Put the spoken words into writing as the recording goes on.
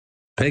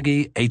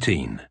Peggy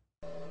 18.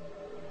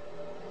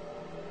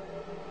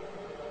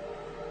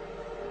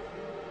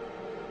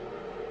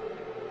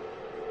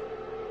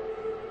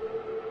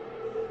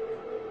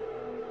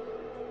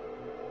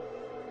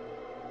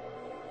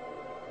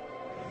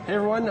 Hey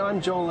everyone,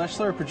 I'm Joel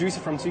Leschler, a producer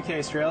from 2K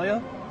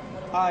Australia.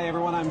 Hi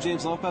everyone, I'm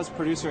James Lopez,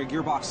 producer at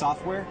Gearbox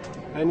Software.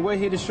 And we're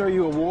here to show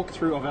you a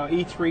walkthrough of our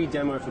E3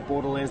 demo for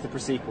Borderlands the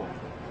Pre-Sequel.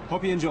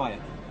 Hope you enjoy it.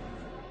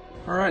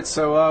 Alright,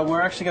 so we're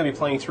actually going to be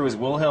playing through as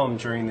Wilhelm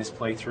during this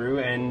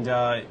playthrough,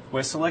 and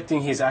we're selecting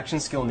his action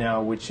skill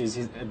now, which is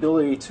his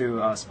ability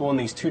to spawn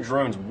these two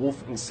drones,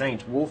 Wolf and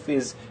Saint. Wolf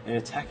is an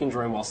attacking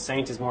drone, while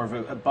Saint is more of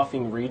a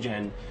buffing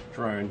regen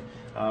drone.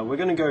 We're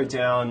going to go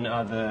down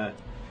the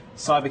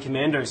Cyber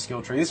Commando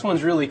skill tree. This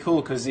one's really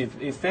cool because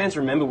if fans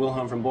remember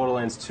Wilhelm from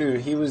Borderlands 2,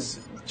 he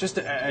was just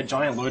a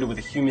giant loader with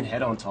a human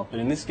head on top.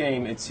 But in this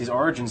game, it's his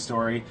origin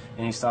story,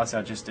 and he starts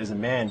out just as a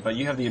man. But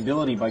you have the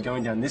ability by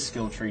going down this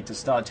skill tree to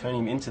start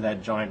turning him into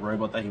that giant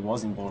robot that he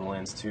was in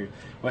Borderlands 2.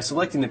 We're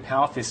selecting the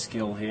Power Fist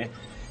skill here,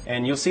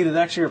 and you'll see that it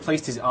actually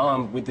replaced his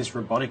arm with this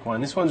robotic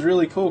one. This one's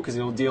really cool because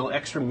it will deal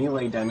extra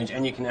melee damage,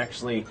 and you can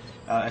actually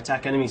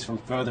attack enemies from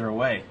further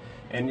away.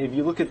 And if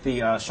you look at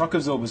the Shock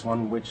Absorbers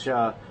one, which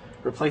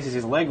replaces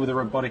his leg with a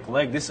robotic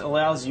leg, this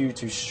allows you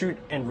to shoot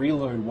and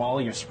reload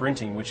while you're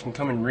sprinting, which can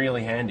come in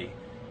really handy.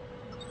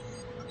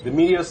 The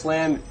Meteor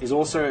Slam is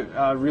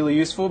also really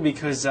useful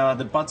because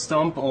the butt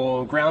stomp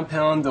or ground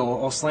pound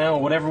or slam or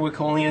whatever we're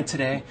calling it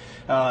today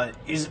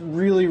is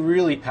really,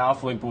 really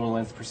powerful in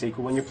Borderlands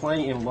Pre-Sequel. When you're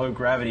playing in low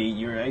gravity,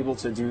 you're able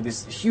to do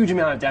this huge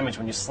amount of damage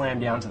when you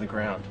slam down to the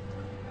ground.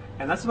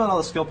 And that's about all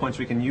the skill points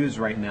we can use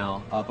right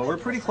now, but we're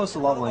pretty close to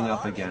leveling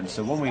up again.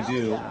 So when we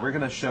do, we're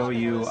going to show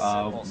you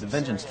the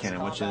Vengeance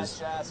Cannon, which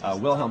is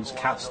Wilhelm's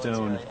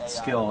capstone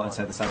skill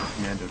inside the Cyber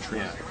Commando tree.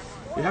 Yeah.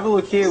 We have a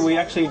look here, we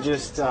actually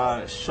just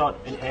shot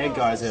an air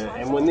geyser,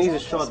 and when these are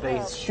shot,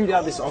 they shoot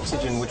out this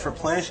oxygen which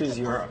replenishes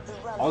your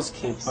Oz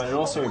kit, but it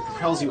also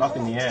propels you up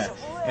in the air.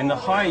 And the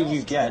higher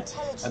you get,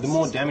 the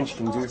more damage you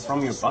can do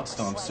from your butt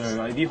stomp.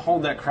 So if you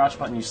hold that crouch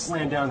button, you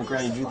slam down on the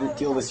ground, you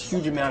deal this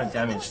huge amount of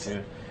damage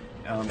to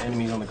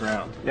enemies on the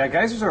ground. Yeah,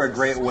 geysers are a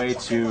great way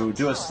to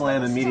do a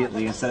slam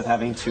immediately instead of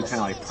having to kind of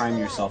like prime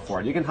yourself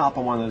for it. You can hop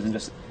on one of those and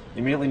just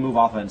immediately move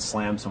off it and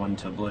slam someone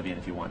to oblivion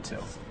if you want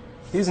to.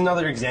 Here's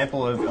another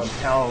example of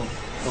how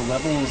the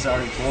levels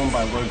are informed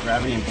by low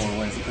gravity in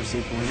Borderlands the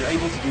Pre-Sequel. You're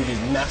able to do these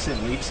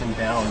massive leaps and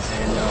bounds,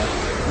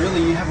 and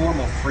really you have a lot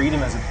more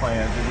freedom as a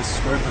player. The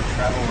scope of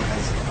travel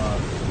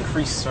has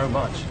increased so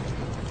much.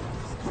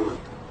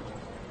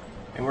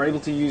 And we're able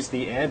to use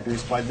the air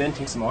boost by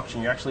venting some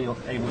oxygen. You're actually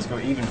able to go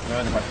even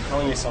further by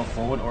propelling yourself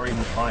forward or even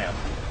higher.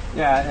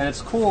 Yeah, and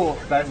it's cool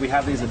that we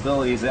have these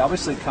abilities. They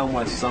obviously come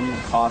with some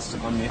cost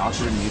on the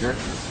oxygen meter,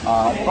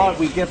 but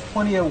we get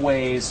plenty of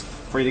ways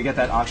for you to get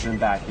that oxygen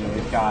back. You know,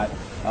 we've got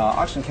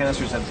oxygen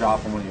canisters that drop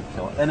from when you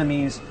kill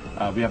enemies.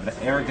 We have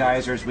the air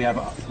geysers. We have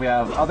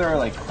other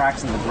like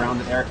cracks in the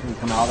ground that air can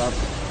come out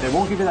of. They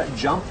won't give you that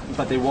jump,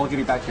 but they will give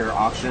you back your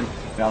oxygen.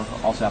 We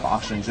also have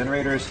oxygen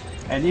generators,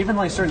 and even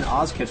like certain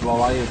Oz kits will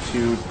allow you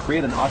to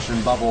create an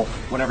oxygen bubble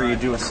whenever you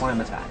do a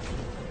slam attack.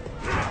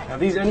 Now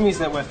these enemies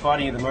that we're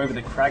fighting at the moment,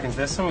 the Kragans,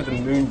 they're some of the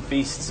moon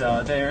beasts.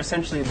 They're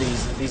essentially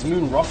these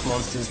moon rock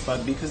monsters,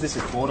 but because this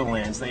is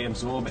Borderlands, they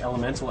absorb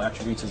elemental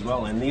attributes as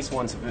well, and these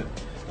ones have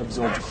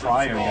absorbed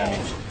cryo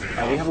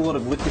damage. We have a lot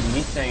of liquid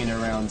methane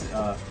around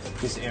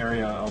this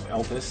area of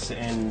Elpis,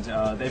 and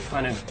they've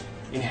kind of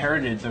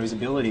inherited those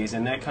abilities,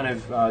 and they're kind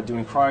of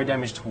doing cryo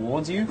damage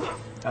towards you.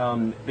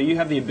 But you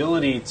have the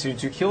ability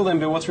to kill them,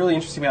 but what's really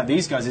interesting about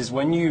these guys is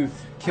when you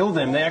kill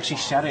them, they actually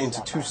shatter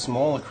into two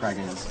smaller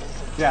Kragans.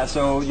 Yeah,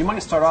 so you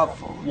might start off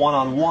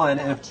one-on-one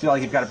and feel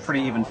like you've got a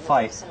pretty even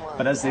fight,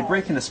 but as they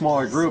break into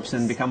smaller groups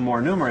and become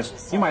more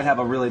numerous, you might have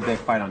a really big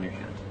fight on your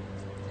hand.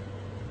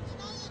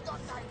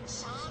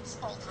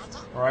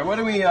 Alright, why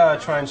don't we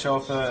try and show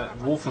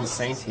off Wolf and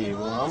Saint here,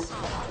 Wilhelm?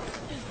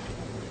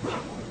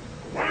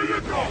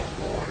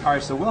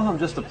 Alright, so Wilhelm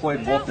just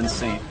deployed Wolf and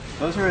Saint.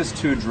 Those are his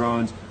two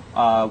drones.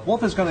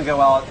 Wolf is going to go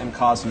out and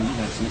cause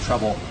some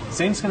trouble.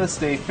 Saint's going to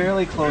stay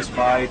fairly close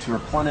by to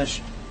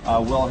replenish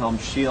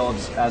Wilhelm's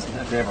shields as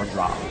if they ever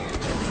drop.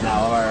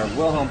 Now, our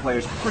Wilhelm player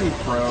is pretty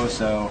pro,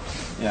 so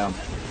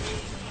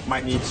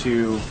might need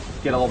to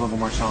get a little bit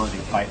more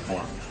challenging fight for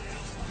him.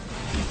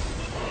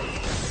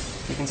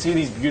 You can see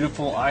these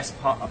beautiful ice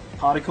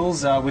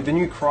particles. With the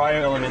new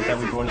cryo element that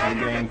we brought into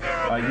the game,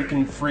 you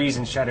can freeze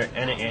and shatter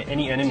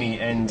any enemy,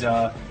 and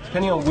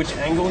depending on which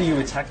angle you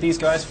attack these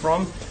guys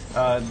from,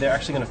 they're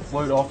actually going to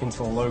float off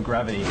into low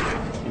gravity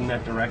in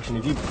that direction.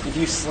 If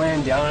you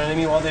slam down an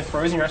enemy while they're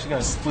frozen, you're actually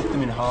going to split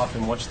them in half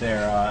and watch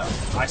their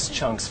ice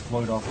chunks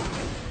float off.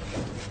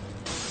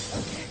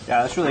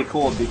 Yeah, that's really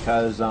cool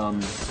because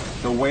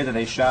the way that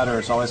they shatter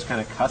is always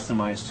kind of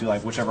customized to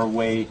like whichever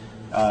way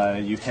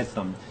you hit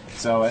them.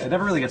 So it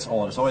never really gets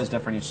old. It's always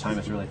different each time.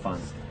 It's really fun.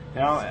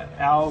 Now,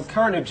 our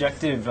current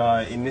objective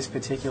in this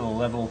particular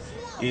level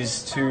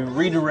is to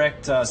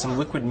redirect some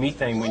liquid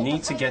methane. We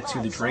need to get to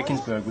the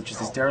Drakensberg, which is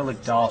this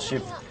derelict Dahl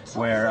ship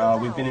where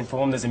we've been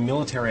informed there's a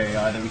military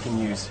AI that we can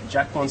use.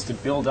 Jack wants to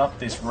build up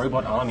this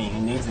robot army. He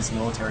needs this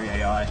military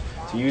AI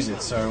to use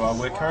it. So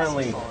we're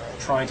currently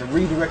trying to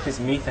redirect this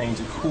methane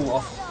to cool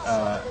off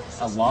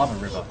a lava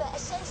river.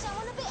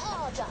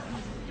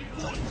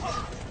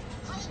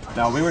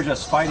 Now, we were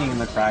just fighting in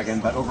the Kraken,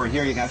 but over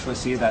here you can actually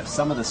see that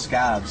some of the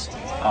scavs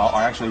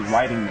are actually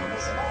riding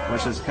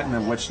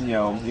them, which you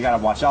know, you got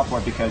to watch out for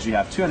because you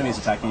have two enemies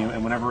attacking you,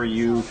 and whenever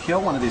you kill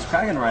one of these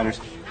Kraken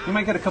riders, you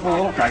might get a couple of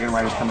little Kraken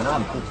riders coming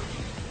out.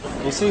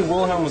 You see,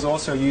 Wilhelm was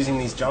also using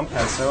these jump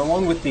pads. So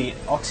along with the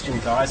oxygen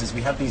geysers,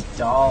 we have these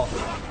Dahl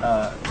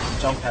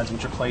jump pads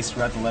which are placed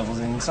throughout the levels,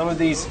 and some of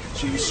these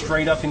shoot you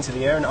straight up into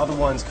the air, and other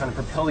ones kind of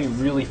propel you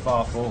really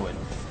far forward.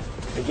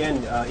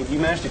 Again, if you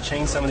manage to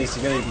chain some of these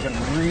together, you can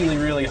get really,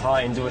 really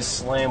high and do a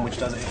slam, which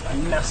does a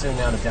massive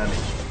amount of damage.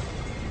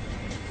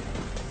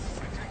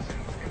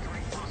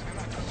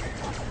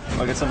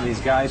 Look at some of these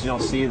guys. You'll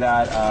see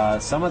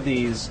that some of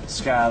these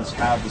scavs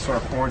have this sort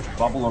of orange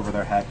bubble over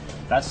their head.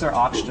 That's their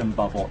oxygen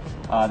bubble.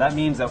 That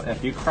means that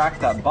if you crack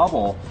that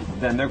bubble,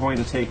 then they're going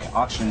to take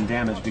oxygen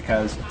damage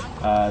because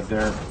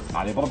they're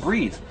not able to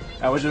breathe.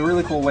 Which is a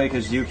really cool way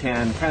because you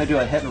can kind of do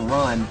a hit and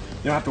run.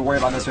 You don't have to worry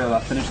about necessarily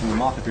about finishing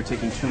them off if you're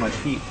taking too much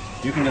heat.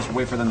 You can just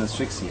wait for them to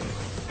asphyxiate.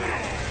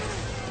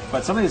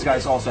 But some of these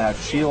guys also have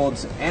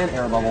shields and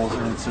air bubbles,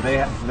 and so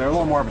they're a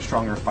little more of a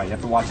stronger fight. You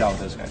have to watch out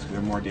with those guys because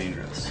they're more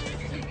dangerous.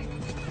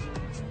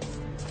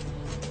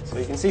 So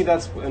you can see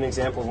that's an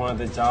example of one of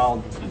the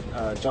Dahl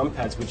jump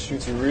pads, which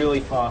shoots you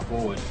really far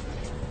forward.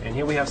 And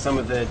here we have some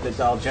of the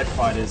Dahl jet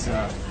fighters,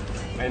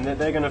 and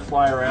they're going to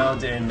fly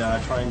around and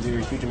try and do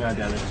a huge amount of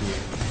damage to you.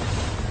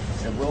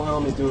 So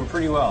Wilhelm is doing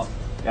pretty well.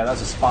 Yeah, that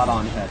was a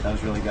spot-on hit. That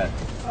was really good.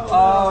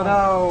 Oh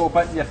no,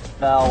 but you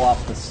fell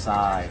off the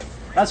side.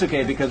 That's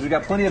okay because we've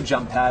got plenty of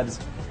jump pads.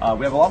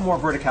 We have a lot more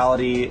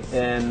verticality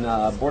in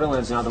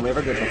Borderlands now than we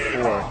ever did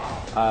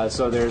before.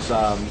 So there's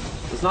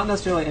not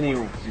necessarily any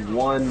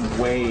one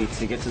way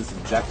to get to this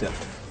objective.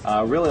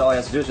 Really, all you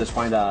have to do is just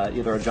find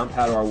either a jump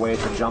pad or a way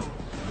to jump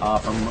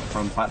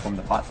from platform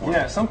to platform.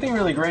 Yeah, something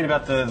really great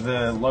about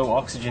the low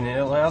oxygen, it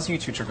allows you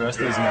to traverse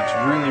these maps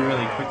really,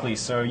 really quickly.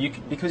 So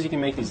because you can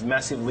make these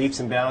massive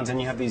leaps and bounds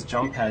and you have these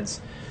jump pads,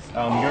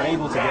 you're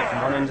able to get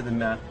from one end of the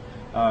map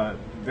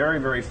very,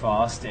 very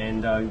fast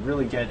and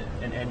really get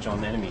an edge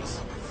on enemies.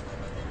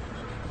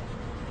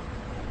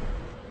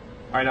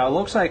 All right, now it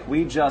looks like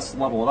we just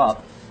leveled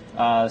up.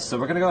 So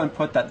we're going to go and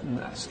put that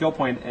skill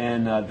point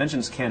in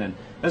Vengeance Cannon.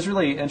 That's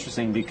really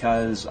interesting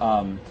because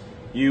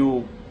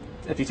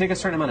if you take a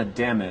certain amount of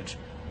damage,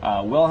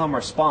 Wilhelm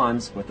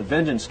responds with the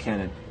Vengeance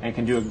Cannon and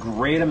can do a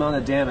great amount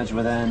of damage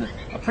within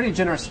a pretty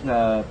generous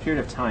period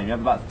of time. You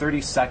have about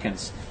 30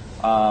 seconds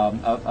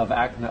of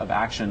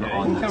action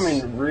on this. It can come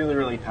in really,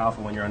 really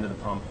powerful when you're under the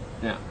pump.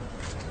 Yeah.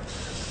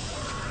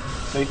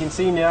 So you can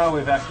see now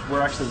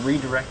we're actually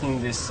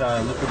redirecting this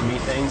liquid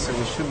methane, so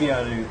we should be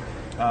able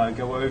to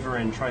go over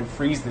and try and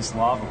freeze this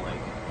lava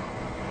lake.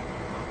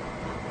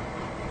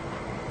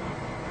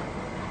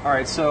 All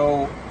right,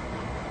 so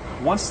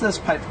once this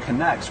pipe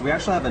connects, we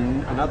actually have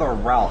another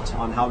route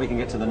on how we can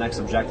get to the next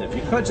objective.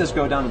 You could just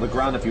go down to the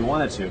ground if you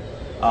wanted to,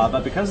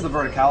 but because of the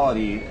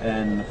verticality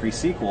in the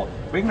pre-sequel,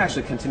 we can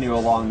actually continue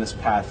along this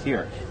path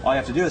here. All you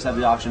have to do is have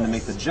the option to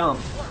make the jump,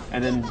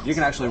 and then you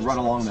can actually run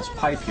along this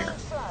pipe here.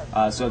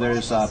 So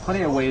there's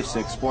plenty of ways to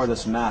explore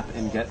this map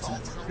and get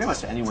pretty much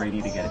to anywhere you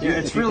need to get. Yeah,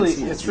 it's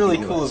really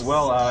cool as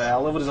well. Our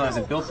level designers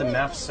have built the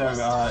map so,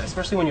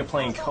 especially when you're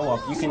playing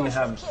co-op, you can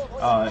have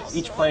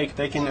each player,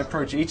 they can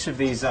approach each of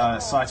these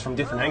sites from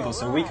different angles.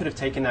 So we could have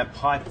taken that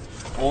pipe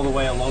all the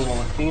way along while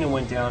Athena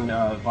went down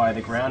via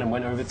the ground and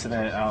went over to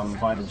the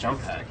via the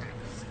jump pad.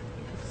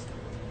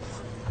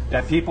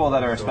 Yeah, people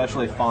that are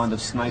especially fond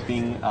of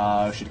sniping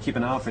should keep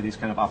an eye out for these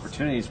kind of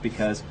opportunities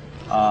because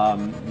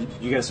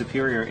you get a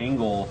superior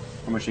angle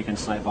from which you can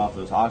snipe off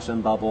those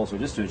oxygen bubbles or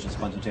just do just a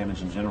bunch of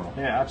damage in general.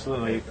 Yeah,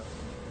 absolutely.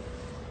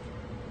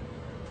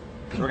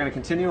 So we're going to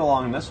continue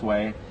along this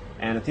way,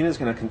 and Athena's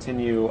going to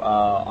continue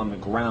on the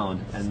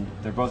ground, and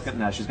they're both going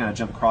to, she's going to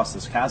jump across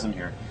this chasm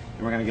here,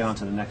 and we're going to get on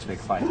to the next big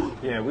fight.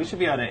 Yeah, we should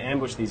be able to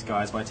ambush these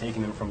guys by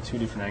taking them from two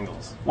different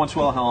angles. Once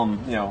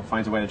Wilhelm,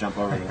 finds a way to jump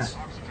over this.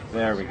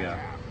 There we go.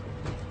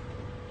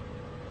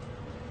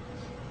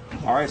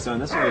 All right, so in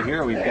this area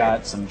here, we've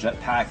got some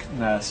jetpack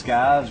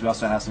scavs. We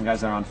also have some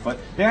guys that are on foot.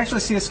 They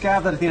actually see a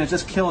scav that Athena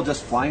just killed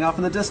just flying off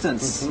in the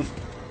distance.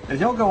 And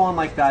he'll go on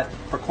like that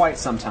for quite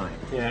some time.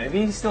 Yeah, if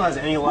he still has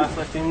any life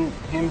left in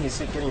him, he's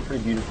getting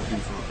pretty beautiful.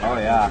 Oh,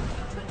 yeah.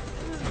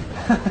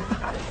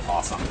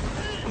 Awesome.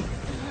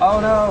 Oh,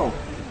 no.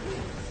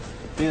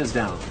 Athena's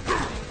down.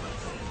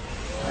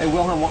 Hey,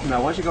 Wilhelm, why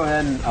don't you go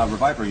ahead and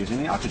revive her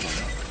using the oxygen?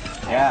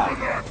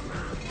 Yeah.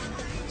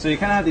 So you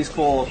kind of have these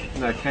cool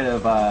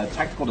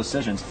tactical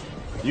decisions.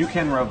 You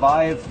can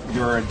revive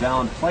your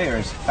downed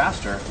players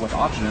faster with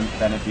oxygen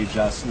than if you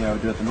just do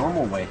it the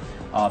normal way.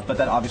 But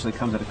that obviously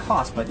comes at a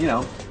cost. But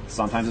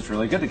sometimes it's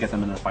really good to get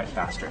them in the fight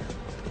faster.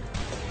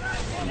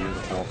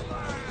 Beautiful.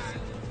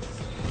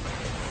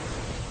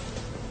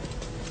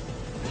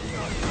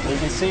 You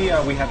can see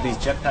we have these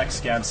jetpack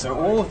scabs, so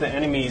all of the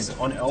enemies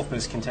on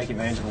Elpis can take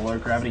advantage of the low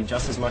gravity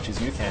just as much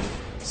as you can.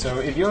 So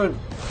if you're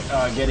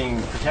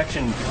getting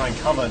protection behind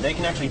cover, they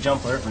can actually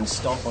jump over and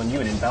stomp on you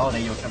and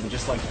invalidate your cover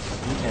just like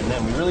you can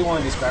them. We really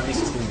wanted this gravity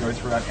system to go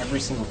throughout every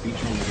single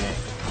feature in the game.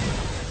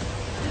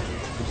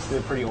 Which is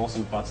a pretty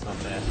awesome butt stomp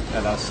there.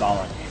 Yeah, that was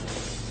solid.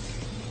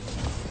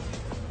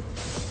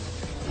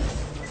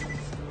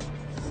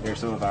 Here's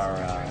some of our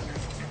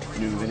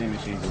new vending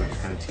machines that we're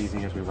just kind of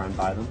teasing as we run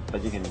by them,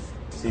 but you can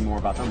see more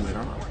about them later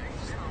on. All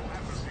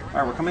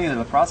right, we're coming into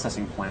the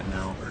processing plant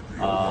now.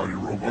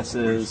 This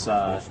is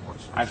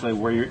actually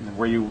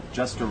where you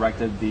just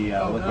directed the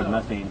liquid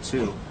methane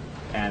to,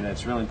 and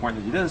it's really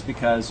important that you do this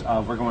because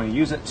we're going to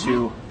use it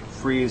to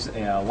freeze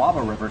a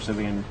lava river so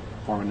we can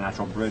form a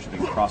natural bridge and we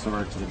can cross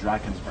over to the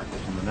Drakensberg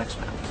from the next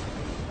map.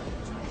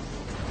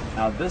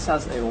 Now this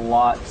has a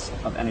lot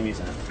of enemies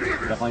in it.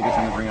 Definitely a good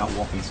time to bring out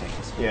Wolf and Saint.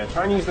 Yeah,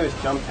 try and use those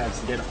jump pads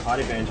to get a height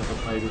advantage of the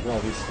plays as well.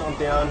 If you stomp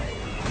down.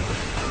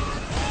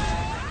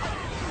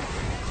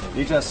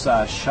 He just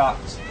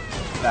shocked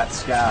that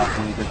scab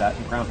when he did that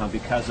ground pound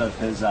because of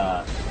his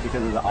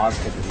because of the Oz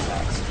kit that he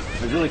has.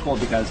 It was really cool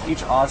because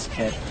each Oz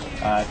kit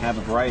can have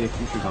a variety of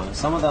features on it.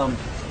 Some of them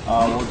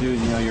will do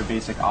your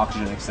basic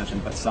oxygen extension,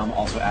 but some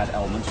also add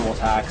elemental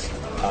attacks.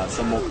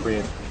 Some will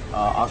create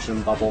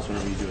oxygen bubbles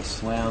whenever you do a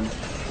slam.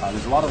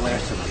 There's a lot of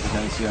layers to them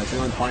because it's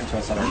really important to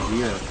us that our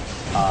gear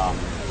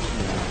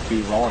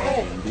be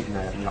relevant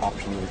and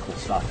offer some really cool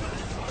stuff.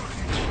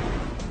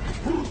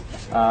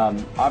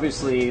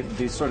 Obviously,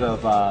 these sort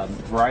of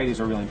varieties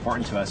are really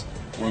important to us.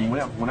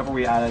 Whenever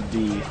we added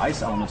the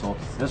ice elemental,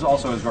 this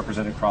also is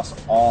represented across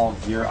all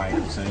gear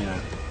items. So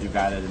you've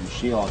got it in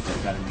shields,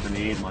 you've got it in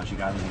grenade launch, you've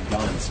got it in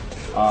guns,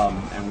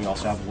 and we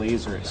also have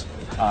lasers.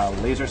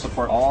 Lasers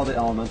support all the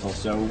elementals,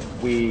 so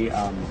we've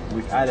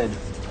added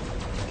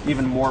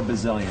even more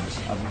bazillions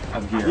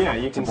of gear. Yeah,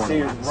 you can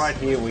see right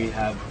here we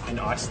have an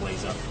ice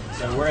laser.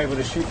 So we're able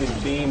to shoot this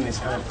beam, this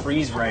kind of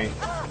freeze ray,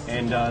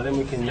 and then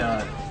we can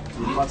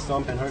butt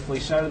stomp and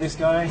hopefully shatter this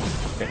guy.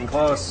 Getting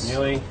close.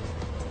 Nearly.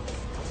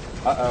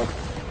 Uh-oh.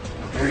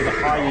 Maybe the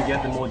higher you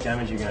get, the more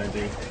damage you're going to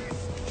do.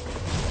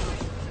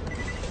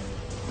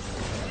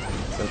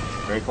 So,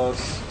 very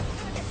close.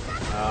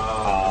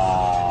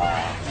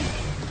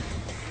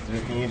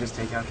 Can you just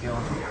take out kill?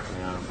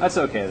 Yeah. That's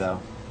okay, though.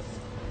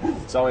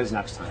 It's always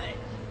next time.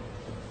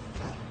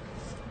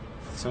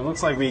 So it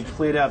looks like we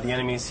cleared out the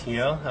enemies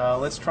here.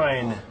 Let's try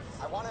and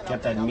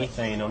get that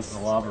methane onto the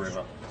lava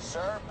river.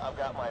 Sir, I've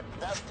got my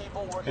best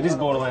people working. It is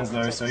Borderlands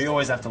though, so you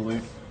always have to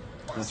loot.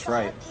 That's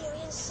right.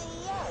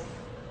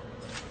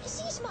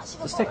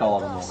 Let's take all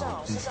of them over.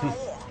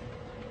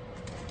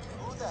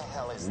 Who the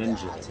hell is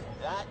Ninja. that?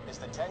 That is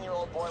the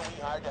 10-year-old boy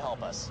we hired to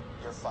help us.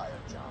 You're fired,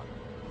 John.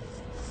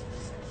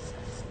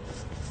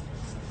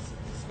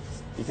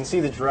 You can see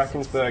the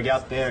Drakensberg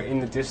out there in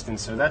the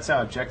distance, so that's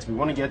our objective. We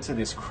want to get to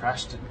this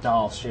crashed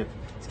Dahl ship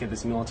to get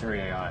this military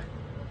AI.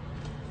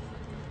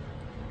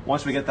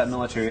 Once we get that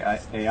military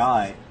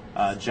AI,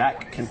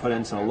 Jack can put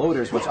into the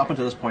loaders, which up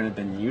until this point have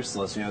been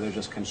useless. They're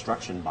just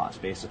construction bots,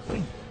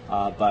 basically.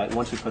 But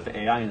once we put the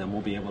AI in them,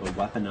 we'll be able to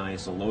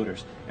weaponize the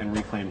loaders and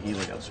reclaim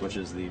Heligos, which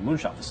is the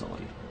moonshot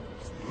facility.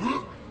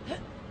 I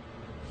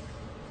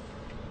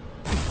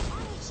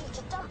need you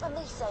to dump the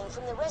methane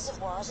from the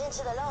reservoirs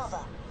into the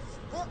lava.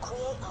 We'll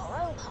create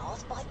our own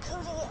path by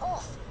cooling it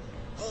off.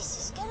 This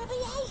is gonna be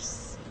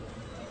ace.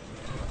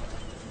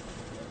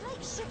 The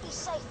lake should be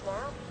safe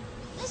now.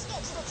 Let's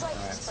get to the Drakensberg.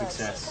 Alright,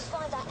 success. So you can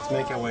find that Let's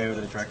make our way over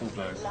to the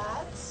Drakensberg.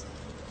 Lads,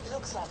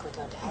 looks like we're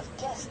going to have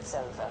guests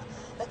over.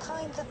 The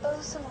kind the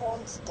bosun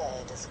wants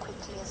dead as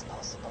quickly as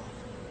possible.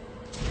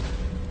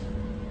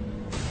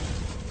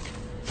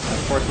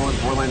 Of course,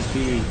 won't Borderlands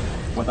be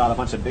without a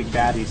bunch of big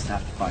baddies to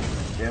have to fight?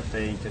 Yep,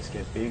 they just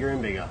get bigger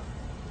and bigger.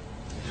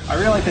 I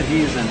really like that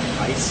he is an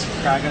ice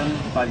dragon,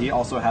 but he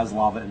also has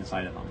lava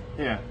inside of him.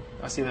 Yeah,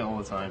 I see that all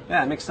the time.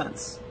 Yeah, it makes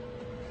sense.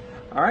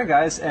 All right,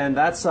 guys, and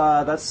that's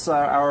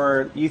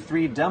our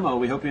E3 demo.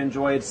 We hope you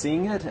enjoyed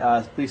seeing it.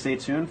 Please stay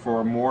tuned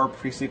for more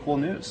pre-sequel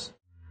news.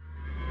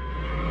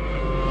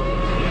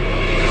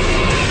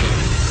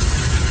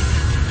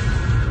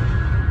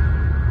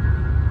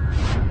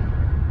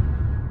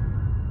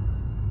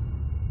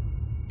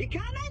 You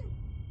coming?